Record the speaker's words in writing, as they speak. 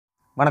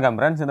வணக்கம்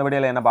ஃப்ரெண்ட்ஸ். இந்த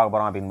வீடியோவில் என்ன பார்க்க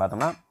போகிறோம் அப்படின்னு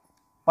பார்த்தோம்னா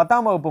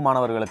 10ஆம் வகுப்பு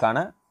மாணவர்களுக்கான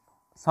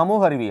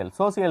சமூக அறிவியல்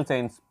சோசியல்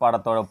சயின்ஸ்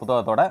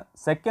புத்தகத்தோட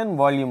செகண்ட்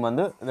வால்யூம்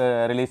வந்து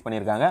ரிலீஸ்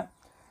பண்ணியிருக்காங்க.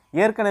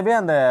 ஏற்கனவே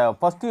அந்த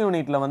ஃபஸ்ட்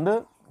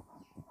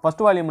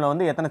வால்யூமில்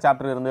வந்து எத்தனை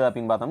சாப்டர் இருந்தது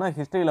அப்படின்னு பார்த்தோம்னா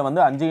ஹிஸ்ட்ரியில்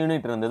வந்து 5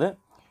 யூனிட் இருந்தது.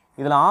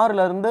 இதில்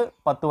 6லேருந்து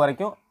 10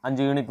 வரைக்கும்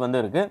 5 யூனிட் வந்து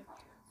இருக்குது.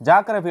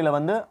 ஜாகிரஃபியில்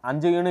வந்து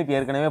 5 யூனிட்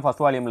ஏற்கனவே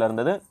ஃபஸ்ட் வால்யூமில்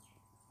இருந்தது.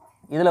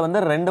 இதில்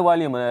வந்து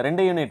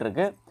 2 யூனிட்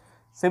இருக்குது.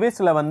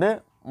 சிவிக்ஸில் வந்து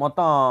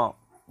மொத்தம்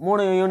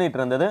 3 யூனிட்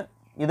இருந்தது.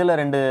 இதில்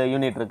 2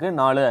 யூனிட் இருக்குது,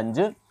 4,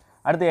 5.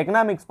 அடுத்து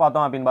எக்கனாமிக்ஸ்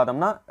பார்த்தோம் அப்படின்னு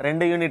பார்த்தோம்னா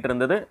 2 யூனிட்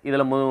இருந்தது.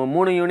 இதில்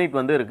 3 யூனிட்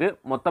வந்து இருக்குது.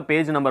 மொத்த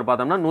பேஜ் நம்பர்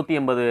பார்த்தோம்னா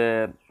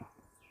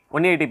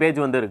 180 பேஜ்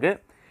வந்து இருக்குது.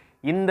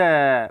 இந்த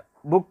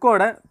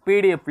புக்கோட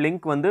பிடிஎஃப்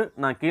லிங்க் வந்து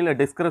நான் கீழே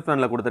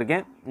டிஸ்கிரிப்ஷனில்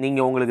கொடுத்துருக்கேன்.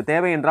 நீங்கள் உங்களுக்கு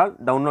தேவை என்றால்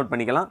டவுன்லோட்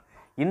பண்ணிக்கலாம்.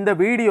 இந்த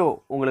வீடியோ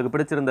உங்களுக்கு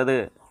பிடிச்சிருந்தது,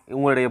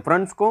 உங்களுடைய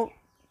ஃப்ரெண்ட்ஸ்க்கும்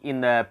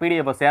இந்த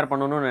பிடிஎஃப்பை ஷேர்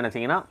பண்ணணும்னு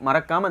நினச்சிங்கன்னா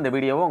மறக்காமல் இந்த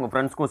வீடியோவை உங்கள்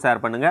ஃப்ரெண்ட்ஸ்க்கும்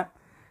ஷேர் பண்ணுங்கள்.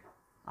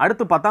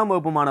 அடுத்து 10ஆம்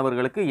வகுப்பு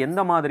மாணவர்களுக்கு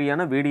எந்த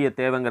மாதிரியான வீடியோ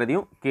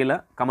தேவைங்கிறதையும் கீழே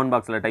கமெண்ட்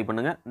பாக்ஸில் டைப்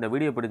பண்ணுங்கள். இந்த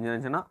வீடியோ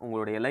பிடிச்சிருந்துச்சுன்னா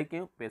உங்களுடைய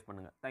லைக்கையும் பேஸ்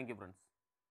பண்ணுங்கள். Thank you friends.